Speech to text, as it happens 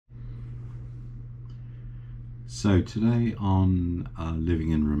So today on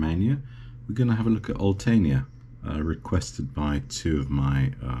Living in Romania, we're going to have a look at Oltenia, requested by two of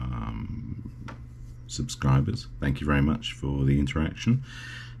my subscribers. Thank you very much for the interaction.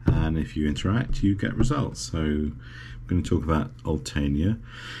 And if you interact, you get results. So we're going to talk about Oltenia.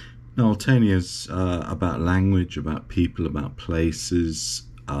 Now, Oltenia is about language, about people, about places,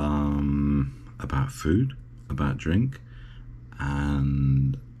 about food, about drink,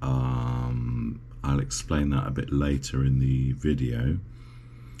 and I'll explain that a bit later in the video.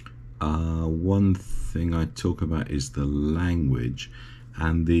 One thing I talk about is the language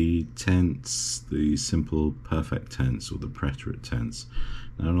and the tense, the simple perfect tense or the preterite tense.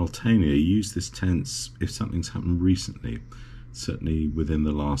 Now in Oltenia, you use this tense if something's happened recently, certainly within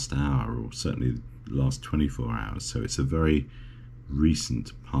the last hour or certainly the last 24 hours. So it's a very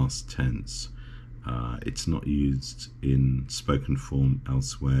recent past tense. It's not used in spoken form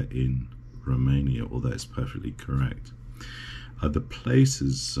elsewhere in Romania, although it's perfectly correct. The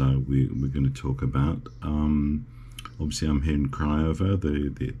places we're going to talk about, obviously I'm here in Craiova,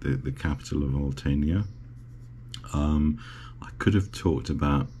 the capital of Oltenia. I could have talked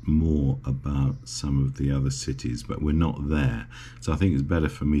about more about some of the other cities, but we're not there. So I think it's better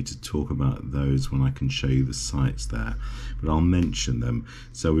for me to talk about those when I can show you the sites there. But I'll mention them.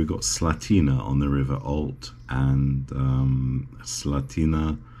 So we've got Slatina on the River Olt, and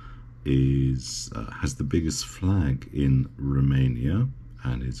Slatina has the biggest flag in Romania,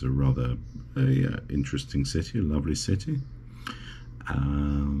 and is a rather interesting city, a lovely city.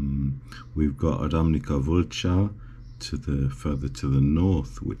 We've got Râmnică Vâlcea further to the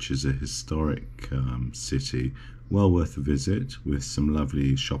north, which is a historic city, well worth a visit, with some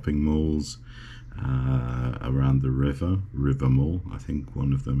lovely shopping malls around the River Mall, I think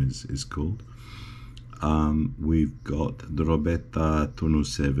one of them is called. We've got Drobeta Turnul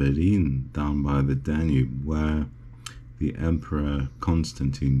Severin down by the Danube, where the Emperor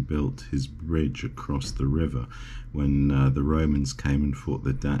Constantine built his bridge across the river when the Romans came and fought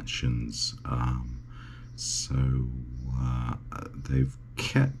the Dacians. So they've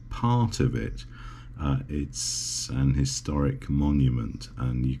kept part of it. It's an historic monument,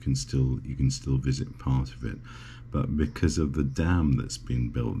 and you can still visit part of it. But because of the dam that's been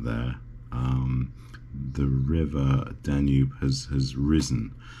built there, the river Danube has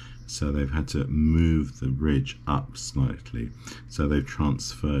risen, so they've had to move the bridge up slightly, so they've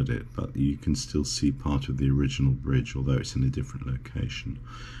transferred it, but you can still see part of the original bridge, although it's in a different location,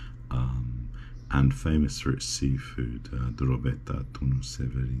 and famous for its seafood, Drobeta Turnul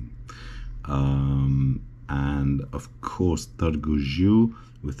Severin. And of course Târgu Jiu,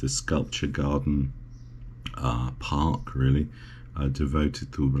 with the sculpture garden park, really,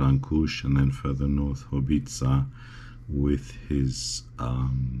 devoted to Brancuș, and then further north Hobița, with his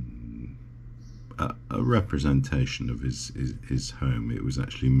a representation of his home. It was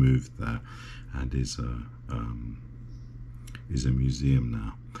actually moved there, and is a museum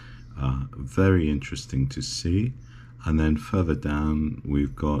now. Very interesting to see. And then further down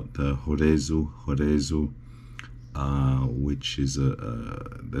we've got Horezu, which is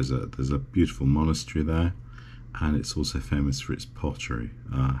there's a beautiful monastery there. And it's also famous for its pottery,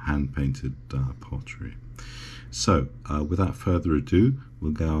 hand-painted pottery. So, without further ado,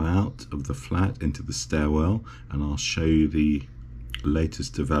 we'll go out of the flat into the stairwell, and I'll show you the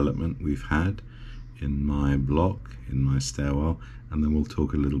latest development we've had in my block, in my stairwell, and then we'll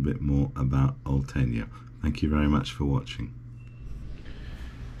talk a little bit more about Oltenia. Thank you very much for watching.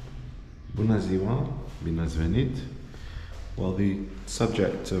 Bună ziua, bine ați venit. Well, the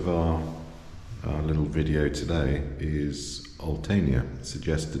subject of our little video today is Oltenia,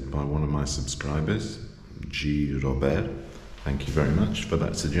 suggested by one of my subscribers, G. Robert. Thank you very much for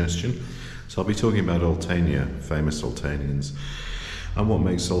that suggestion. So I'll be talking about Oltenia, famous Oltenians, and what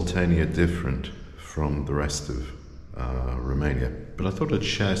makes Oltenia different from the rest of Romania. But I thought I'd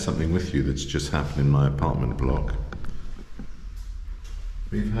share something with you that's just happened in my apartment block.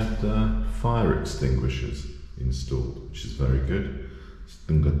 We've had fire extinguishers installed, which is very good.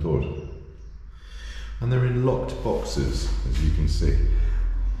 Stângător. And they're in locked boxes, as you can see.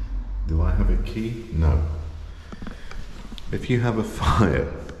 Do I have a key? No. If you have a fire,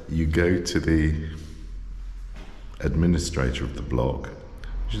 you go to the administrator of the block,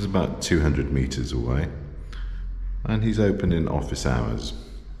 which is about 200 meters away, and he's open in office hours.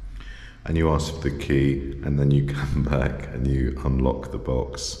 And you ask for the key, and then you come back and you unlock the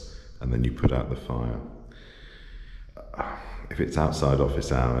box, and then you put out the fire. If it's outside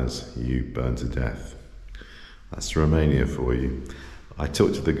office hours, you burn to death. That's Romania for you. I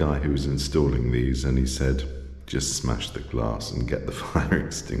talked to the guy who was installing these, and he said, just smash the glass and get the fire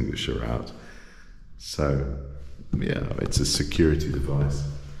extinguisher out. So yeah, it's a security device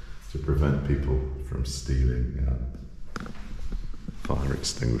to prevent people from stealing fire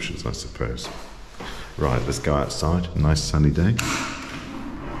extinguishers, I suppose. Right, let's go outside. Nice sunny day.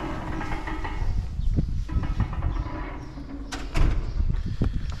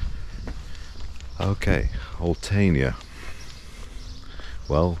 Okay, Oltenia.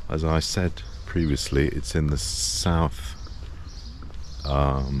 Well, as I said previously, it's in the south.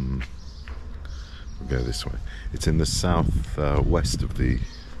 We'll go this way. It's in the south west of the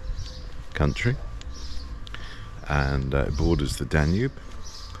country, and it borders the Danube,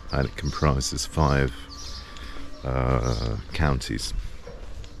 and it comprises 5 counties.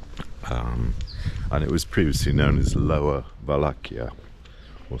 And it was previously known as Lower Wallachia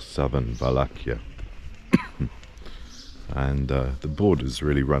or Southern Wallachia. And the borders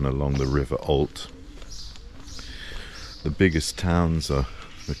really run along the River Olt. The biggest towns are,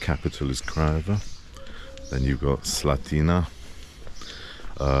 the capital is Craiova, then you've got Slatina,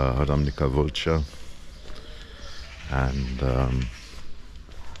 Ramnica Vâlcea, and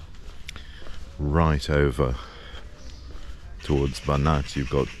right over towards Banat you've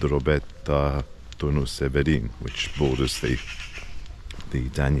got Drobeta Turnul Severin, which borders the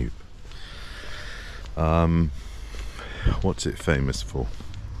Danube. What's it famous for?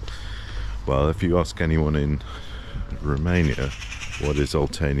 Well, if you ask anyone in Romania what is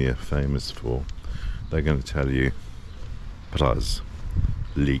Oltenia famous for, they're going to tell you Praz,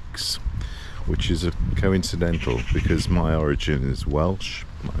 leeks, which is coincidental because my origin is Welsh.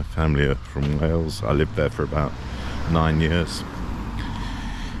 My family are from Wales. I lived there for about 9 years,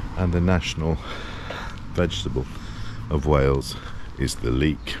 and the national vegetable of Wales is the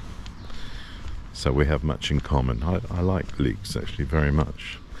leek. So we have much in common. I like leeks actually very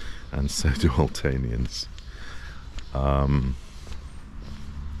much, and so do Oltenians.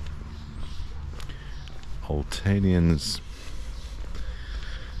 Oltenians,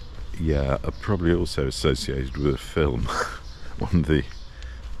 yeah, are probably also associated with a film, one of the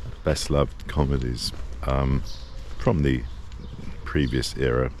best loved comedies from the previous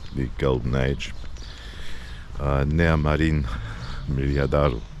era, the Golden Age, Nea Marin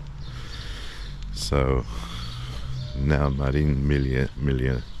Miliardarul. So, Nea Marin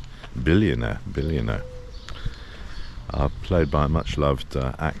billionaire, played by a much loved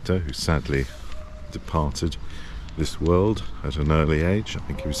actor who sadly departed this world at an early age. I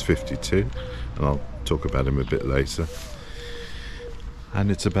think he was 52, and I'll talk about him a bit later.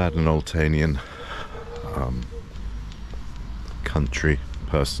 And it's about an Oltenian country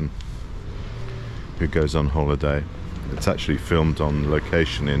person who goes on holiday. It's actually filmed on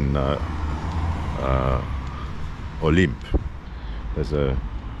location in Olymp. There's a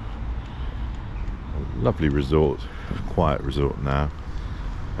lovely resort, quiet resort now.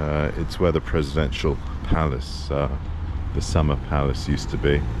 It's where the presidential palace, the summer palace, used to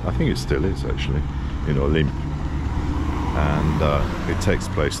be. I think it still is actually, in Olymp, and it takes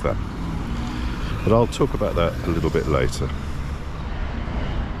place there. But I'll talk about that a little bit later.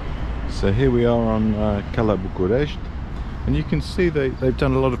 So here we are on Cala București, and you can see they've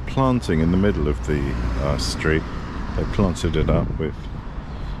done a lot of planting in the middle of the street. They planted it up with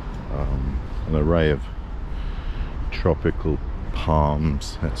an array of tropical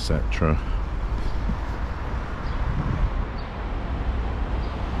palms, etc.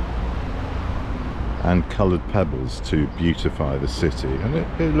 And coloured pebbles to beautify the city, and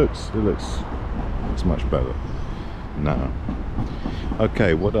it looks much better now.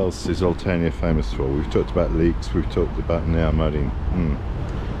 Okay, what else is Oltenia famous for? We've talked about leeks, we've talked about Nea Marin.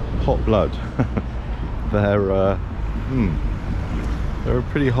 Hot blood. They're a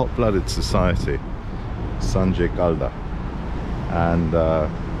pretty hot-blooded society, Sange Calda, and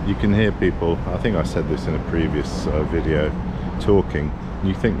you can hear people, I think I said this in a previous video, talking.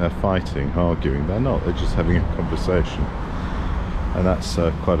 You think they're fighting, arguing. They're not, they're just having a conversation. And that's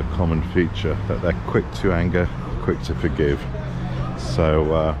quite a common feature, that they're quick to anger, quick to forgive.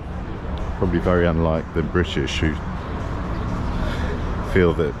 So probably very unlike the British, who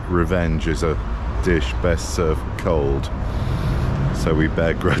feel that revenge is a dish best served cold. So we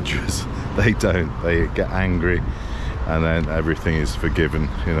bear grudges. They don't. They get angry, and then everything is forgiven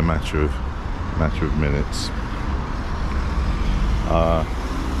in a matter of minutes.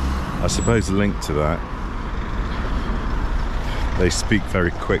 I suppose linked to that, they speak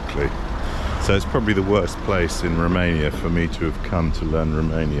very quickly. So it's probably the worst place in Romania for me to have come to learn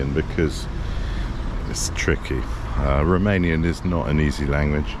Romanian, because it's tricky. Romanian is not an easy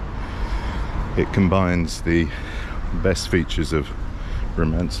language. It combines the best features of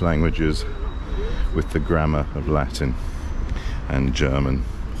Romance languages with the grammar of Latin and German.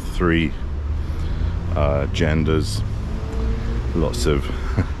 Three genders, lots of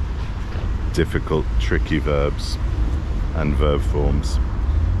difficult, tricky verbs and verb forms,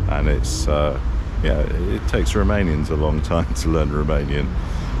 and it's yeah, it takes Romanians a long time to learn Romanian,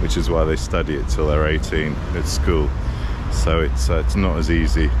 which is why they study it till they're 18 at school. So it's not as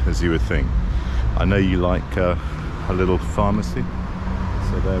easy as you would think. I know you like a little pharmacy,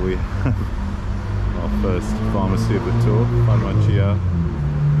 so there we have our first pharmacy of the tour, Farmacia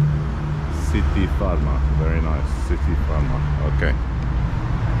City Pharma. Very nice, City Pharma. Okay.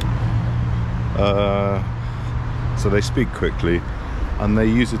 So they speak quickly, and they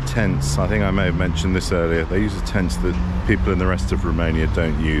use a tense. I think I may have mentioned this earlier. They use a tense that people in the rest of Romania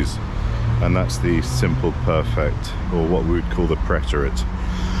don't use, and that's the simple perfect, or what we would call the preterite.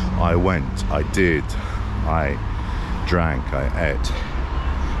 I went, I did, I drank, I ate.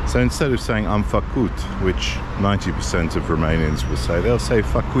 So instead of saying am făcut, which 90% of Romanians will say, they'll say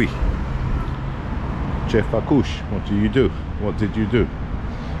făcui. Ce făcuș? What do you do? What did you do?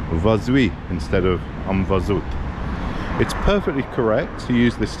 Văzui instead of am văzut. It's perfectly correct to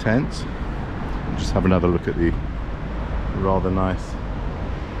use this tense. Just have another look at the rather nice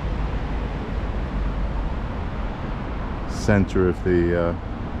center of the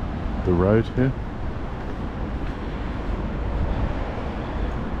road here.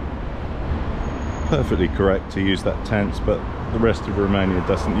 Perfectly correct to use that tense, but the rest of Romania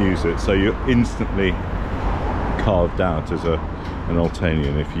doesn't use it, so you're instantly carved out as an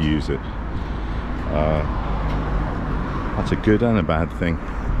Oltenian if you use it. That's a good and a bad thing.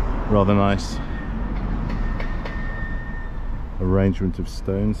 Rather nice arrangement of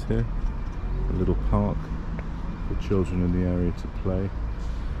stones here. A little park for children in the area to play,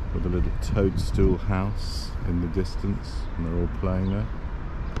 with a little toadstool house in the distance, and they're all playing there.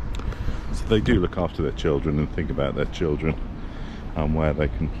 So they do look after their children and think about their children and where they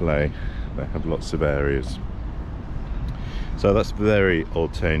can play. They have lots of areas. So that's very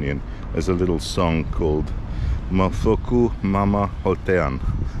Oltenian. There's a little song called "Mă făcu mama Oltean."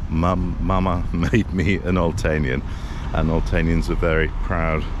 Mama made me an Oltenian, and Oltenians are very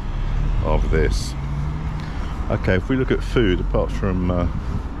proud of this. Okay, if we look at food, apart from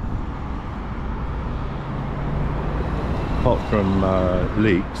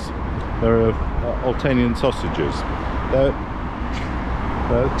leeks, there are Oltenian sausages. They're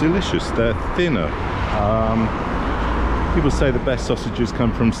delicious. They're thinner. People say the best sausages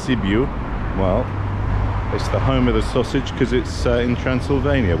come from Sibiu. Well, it's the home of the sausage because it's in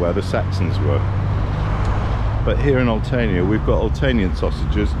Transylvania, where the Saxons were. But here in Oltenia, we've got Oltenian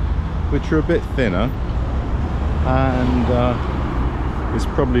sausages, which are a bit thinner, and it's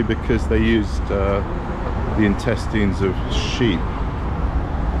probably because they used the intestines of sheep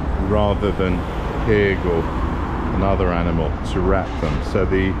rather than pig or another animal to wrap them. So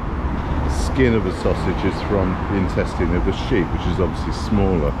the skin of a sausage is from the intestine of the sheep, which is obviously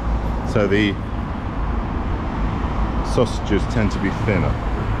smaller. So the sausages tend to be thinner.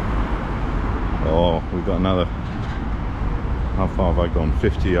 Oh, we've got another. How far have I gone?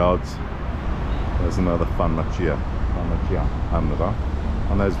 50 yards. There's another Farmacia.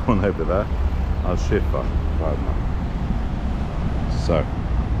 And there's one over there. Al-Shifa. So,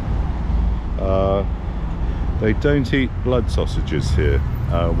 they don't eat blood sausages here,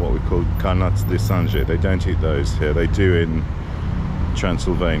 what we call carnați de sânge. They don't eat those here. They do in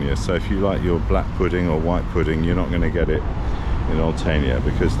Transylvania. So if you like your black pudding or white pudding, you're not going to get it in Oltenia,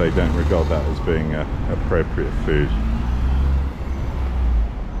 because they don't regard that as being appropriate food.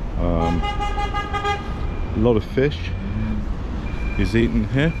 A lot of fish is eaten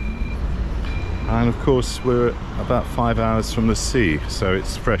here, and of course we're about 5 hours from the sea, so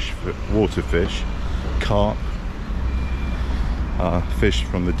it's fresh water fish, carp, fish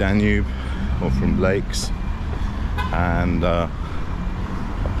from the Danube or from lakes, and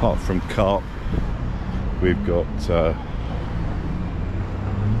apart from carp, we've got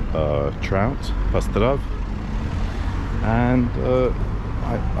trout, pastrav, and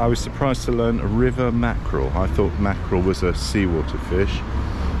I was surprised to learn a river mackerel. I thought mackerel was a seawater fish,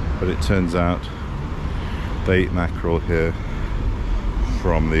 but it turns out they eat mackerel here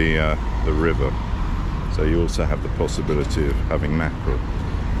from the river. So you also have the possibility of having mackerel,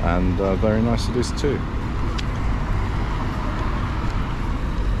 and very nice it is too.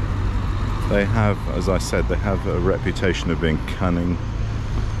 They have, as I said, they have a reputation of being cunning,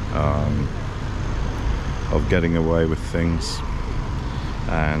 of getting away with things,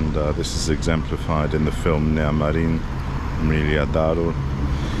 and this is exemplified in the film Nea Marin, Miliardarul,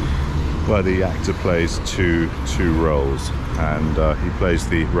 where the actor plays two roles, and he plays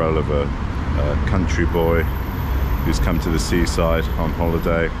the role of a country boy who's come to the seaside on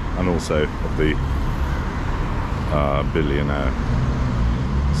holiday, and also of the billionaire.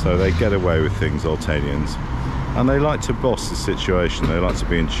 So they get away with things, Oltenians, and they like to boss the situation. They like to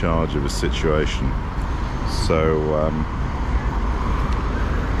be in charge of a situation. So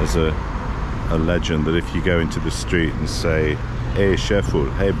there's a legend that if you go into the street and say, "Hey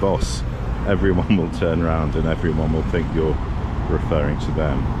Sheffield, hey boss," everyone will turn around and everyone will think you're referring to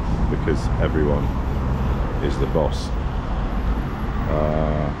them, because everyone is the boss.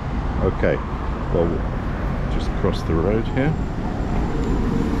 Okay, well, just cross the road here.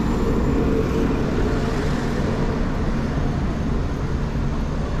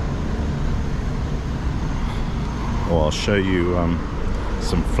 Oh, I'll show you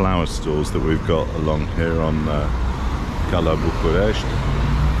some flower stalls that we've got along here on Cala Bucharest.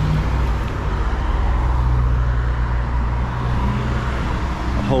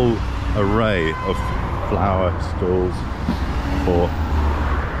 A whole array of flower stalls for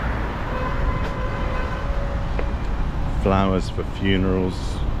flowers for funerals,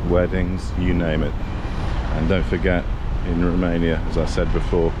 weddings, you name it. And don't forget, in Romania, as I said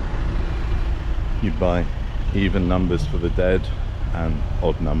before, you buy even numbers for the dead and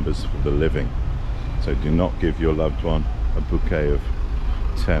odd numbers for the living. So do not give your loved one a bouquet of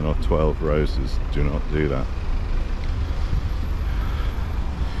 10 or 12 roses. Do not do that.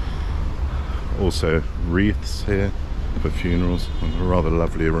 Also wreaths here for funerals, a rather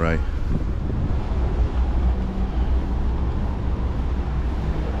lovely array.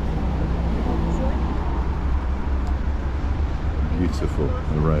 Beautiful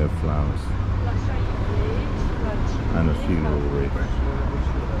array of flowers. And a funeral wreath,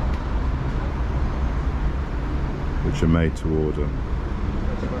 which are made to order.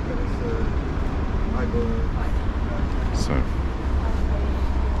 So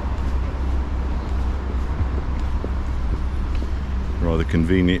rather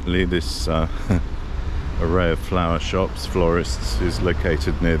conveniently, this array of flower shops, florists, is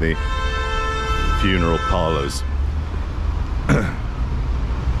located near the funeral parlours.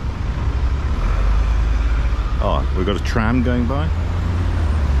 Oh, we've got a tram going by.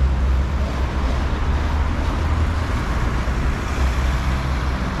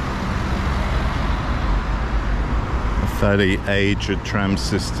 A fairly aged tram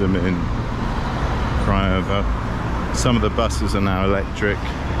system in Craiova. Some of the buses are now electric.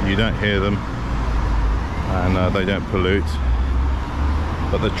 You don't hear them, and they don't pollute.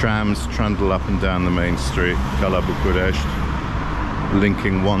 But the trams trundle up and down the main street, Cala Bucharest,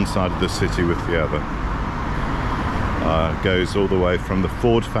 linking one side of the city with the other. Goes all the way from the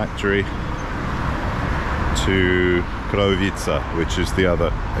Ford factory to Craiova, which is the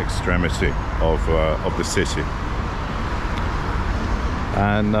other extremity of the city.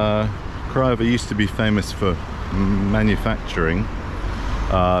 And Craiova used to be famous for manufacturing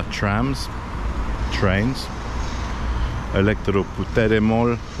trams, trains. Electroputere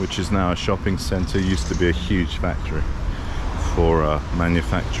Mall, which is now a shopping centre, used to be a huge factory for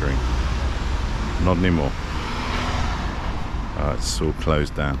manufacturing. Not anymore. It's all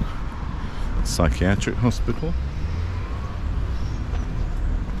closed down. Psychiatric hospital.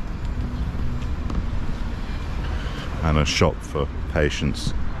 And a shop for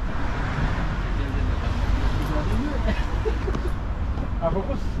patients.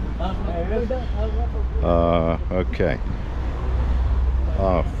 Okay.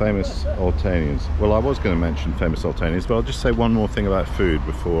 Famous Oltenians. Well, I was going to mention famous Oltenians, but I'll just say one more thing about food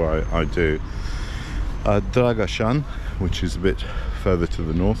before I do. Dragașan, which is a bit further to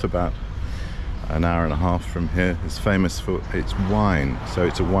the north, about an hour and a half from here, is famous for its wine. So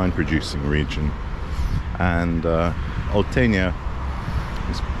it's a wine producing region. And Oltenia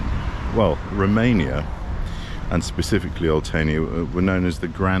is, well, Romania, and specifically Oltenia, were known as the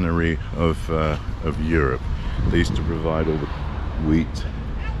granary of Europe. They used to provide all the wheat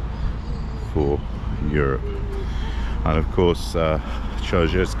for Europe. And of course,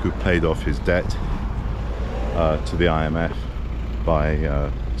 Ceausescu paid off his debt to the IMF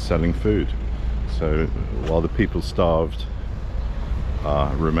by selling food. So while the people starved,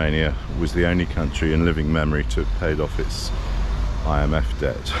 Romania was the only country in living memory to have paid off its IMF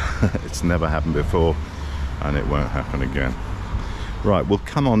debt. It's never happened before, and it won't happen again. Right, we'll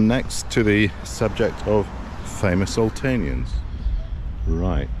come on next to the subject of famous Oltenians.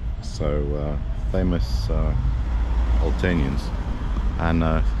 Right, so famous Oltenians. And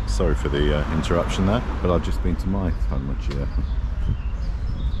sorry for the interruption there, but I've just been to my Farmacia.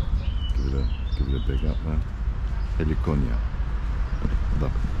 Give it a big up there. Heliconia.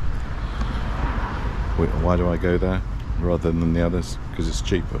 Why do I go there rather than the others? Because it's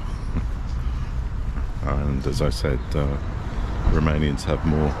cheaper. And as I said, Romanians have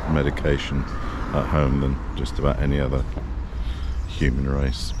more medication at home than just about any other human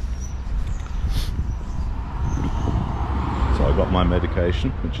race. So I got my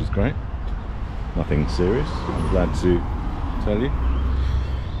medication, which is great. Nothing serious, I'm glad to tell you.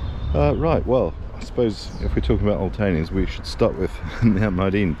 Right, well, I suppose if we're talking about Oltenians, we should start with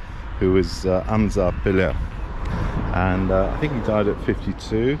Marin, who was Amza Pelea. And I think he died at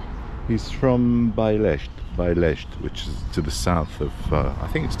 52. He's from Bailești, which is to the south of, I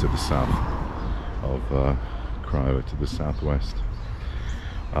think it's to the south of Craiova, to the southwest.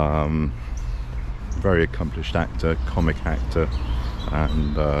 Very accomplished actor, comic actor,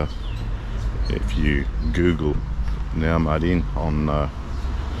 and if you Google Nea Marin on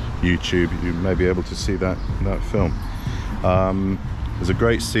YouTube, you may be able to see that film. There's a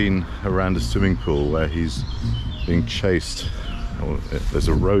great scene around a swimming pool where he's being chased, or there's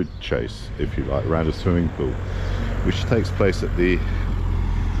a road chase, if you like, around a swimming pool, which takes place at the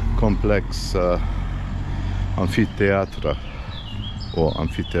Complex Amphitheatre or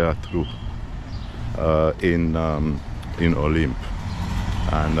Amphitheatru in Olymp,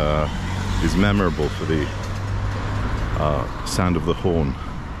 and is memorable for the sound of the horn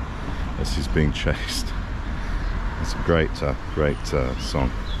as he's being chased. It's a great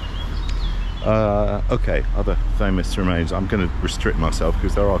song. Okay, other famous Romanians. I'm going to restrict myself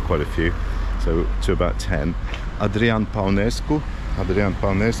because there are quite a few, so to about 10. Adrian Paunescu.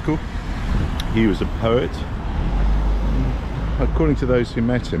 He was a poet. According to those who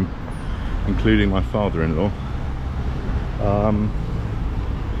met him, including my father-in-law,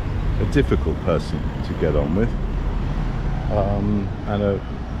 a difficult person to get on with, and a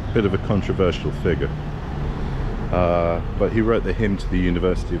bit of a controversial figure. But he wrote the hymn to the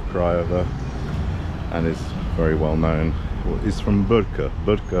University of Craiova and is very well known. He's from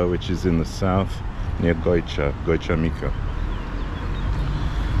Burca, which is in the south near Goița Mică.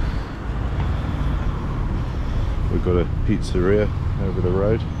 We've got a pizzeria over the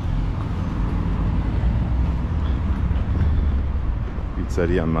road.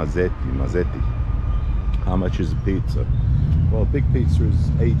 Pizzeria Mazzetti. How much is a pizza? Well, a big pizza is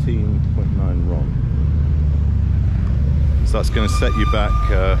 18.9 RON. So that's going to set you back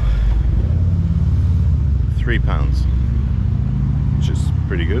 £3, which is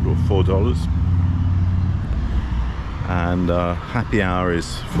pretty good, or $4. And happy hour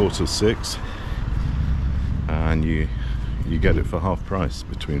is 4 till 6, and you get it for half price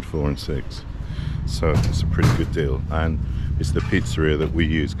between 4 and 6. So it's a pretty good deal, and it's the pizzeria that we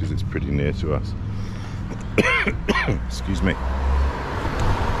use because it's pretty near to us. Excuse me.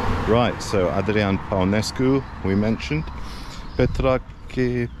 Right, so Adrian Paunescu we mentioned.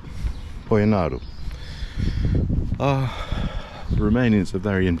 Petrache Poenaru. Romanians are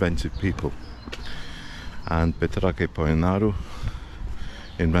very inventive people, and Petrache Poenaru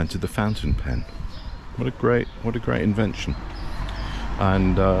invented the fountain pen. What a great invention.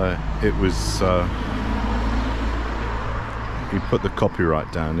 And it was he put the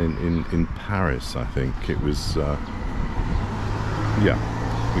copyright down in Paris, I think it was, yeah,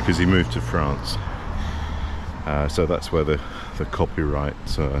 because he moved to France. So that's where the copyright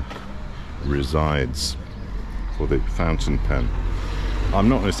resides for the fountain pen. I'm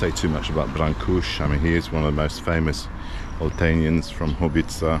not going to say too much about Brancuș. I mean, he is one of the most famous Oltenians from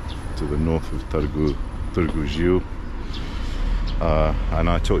Hobița to the north of Târgu Jiu. And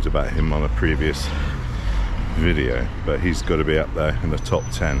I talked about him on a previous video, but he's got to be up there in the top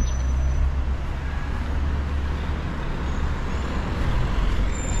 10.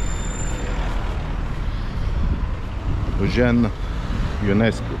 Eugen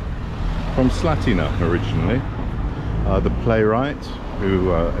Ionescu, from Slatina originally, the playwright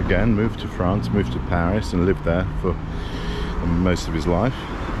who again moved to France, moved to Paris and lived there for most of his life.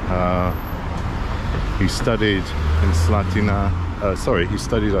 He studied in Slatina, he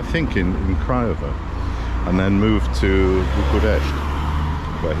studied I think in Craiova, and then moved to Bucharest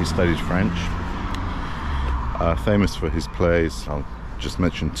where he studied French. Famous for his plays, I'll just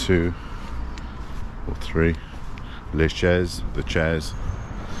mention 2 or 3. Les Chaises, the Chairs,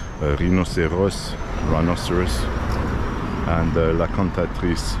 Rhinoceros, and La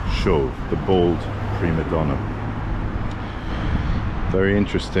Cantatrice Chauve, the bald prima donna. Very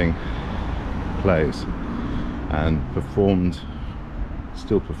interesting plays, and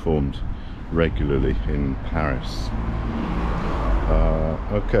still performed regularly in Paris.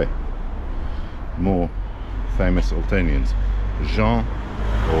 Okay, more famous Oltenians. Jean,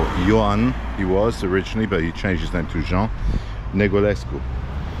 or Ioan, he was originally, but he changed his name to Jean Negulescu,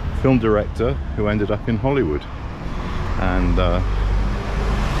 film director who ended up in Hollywood, and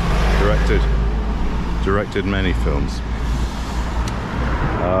directed many films.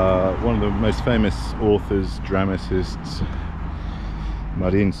 One of the most famous authors, dramatists,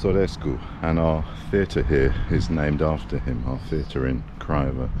 Marin Sorescu, and our theatre here is named after him. Our theatre in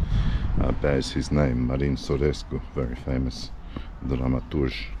Craiova bears his name, Marin Sorescu, very famous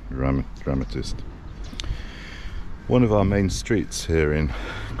dramatist. One of our main streets here in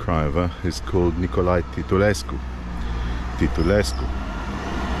Craiova is called Nicolae Titulescu.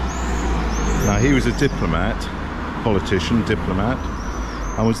 Now, he was a diplomat, politician, diplomat,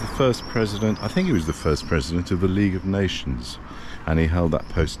 and was the first president, I think he was the first president of the League of Nations, and he held that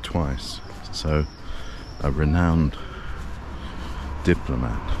post twice. So, a renowned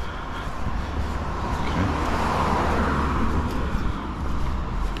diplomat. Okay.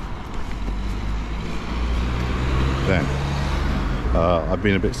 Then, I've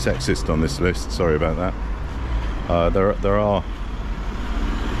been a bit sexist on this list, sorry about that. There are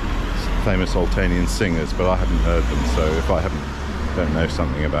famous Oltenian singers, but I haven't heard them, so if I don't know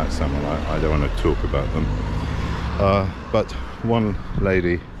something about someone, I don't want to talk about them. But one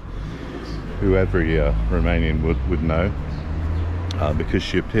lady who every Romanian would know, because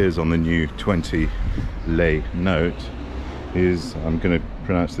she appears on the new 20 lei note, is, I'm going to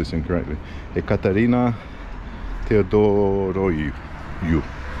pronounce this incorrectly, Ecaterina Teodoroiu.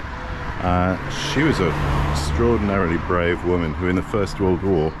 She was an extraordinarily brave woman who in the First World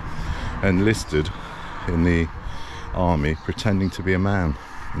War enlisted in the army pretending to be a man,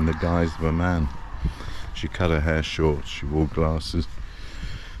 in the guise of a man. She cut her hair short, she wore glasses,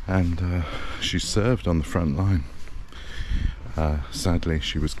 and she served on the front line. Sadly,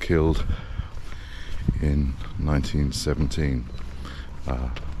 she was killed in 1917,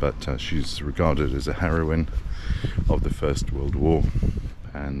 but she's regarded as a heroine of the First World War,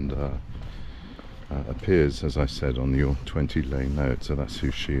 and appears, as I said, on your 20 lei note, so that's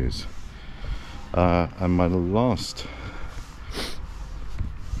who she is. And my last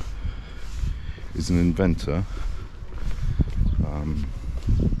is an inventor, a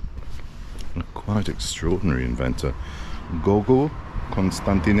quite extraordinary inventor, Gogu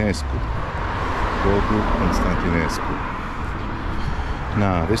Constantinescu.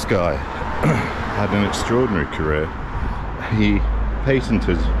 Now, this guy had an extraordinary career. He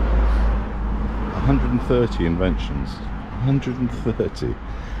patented 130 inventions, 130,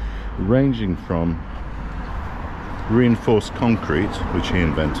 ranging from reinforced concrete, which he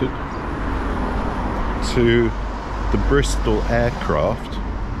invented, to the Bristol aircraft,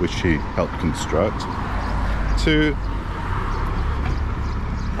 which he helped construct, to,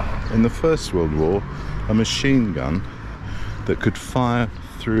 in the First World War, a machine gun that could fire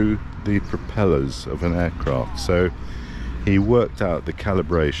through the propellers of an aircraft. So he worked out the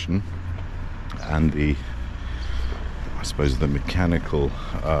calibration and the, I suppose, the mechanical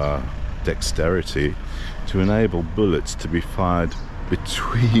dexterity to enable bullets to be fired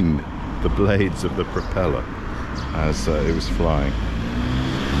between the blades of the propeller as it was flying.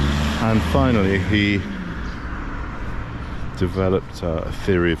 And finally, he developed a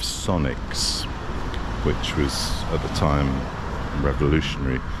theory of sonics, which was at the time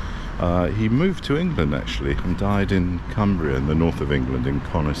revolutionary. He moved to England actually and died in Cumbria in the north of England, in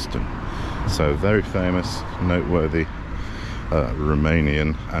Coniston. So very famous, noteworthy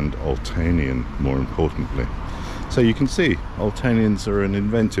Romanian and Oltenian, more importantly. So you can see Oltenians are an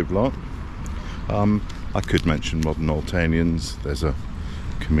inventive lot. I could mention modern Oltenians. There's a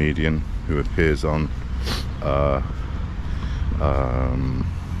comedian who appears on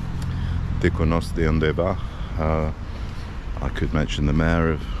Te Cunosc de Undeva. I could mention the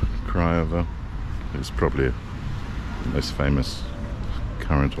mayor of Craiova, who's probably the most famous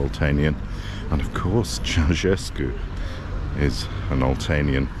current Oltenian, and of course Ceausescu is an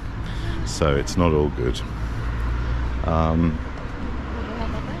Oltenian, so it's not all good.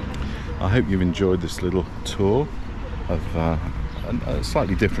 I hope you've enjoyed this little tour of a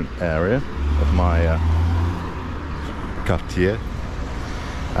slightly different area of my quartier,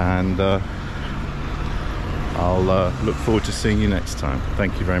 and I'll look forward to seeing you next time.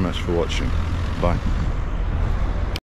 Thank you very much for watching. Bye.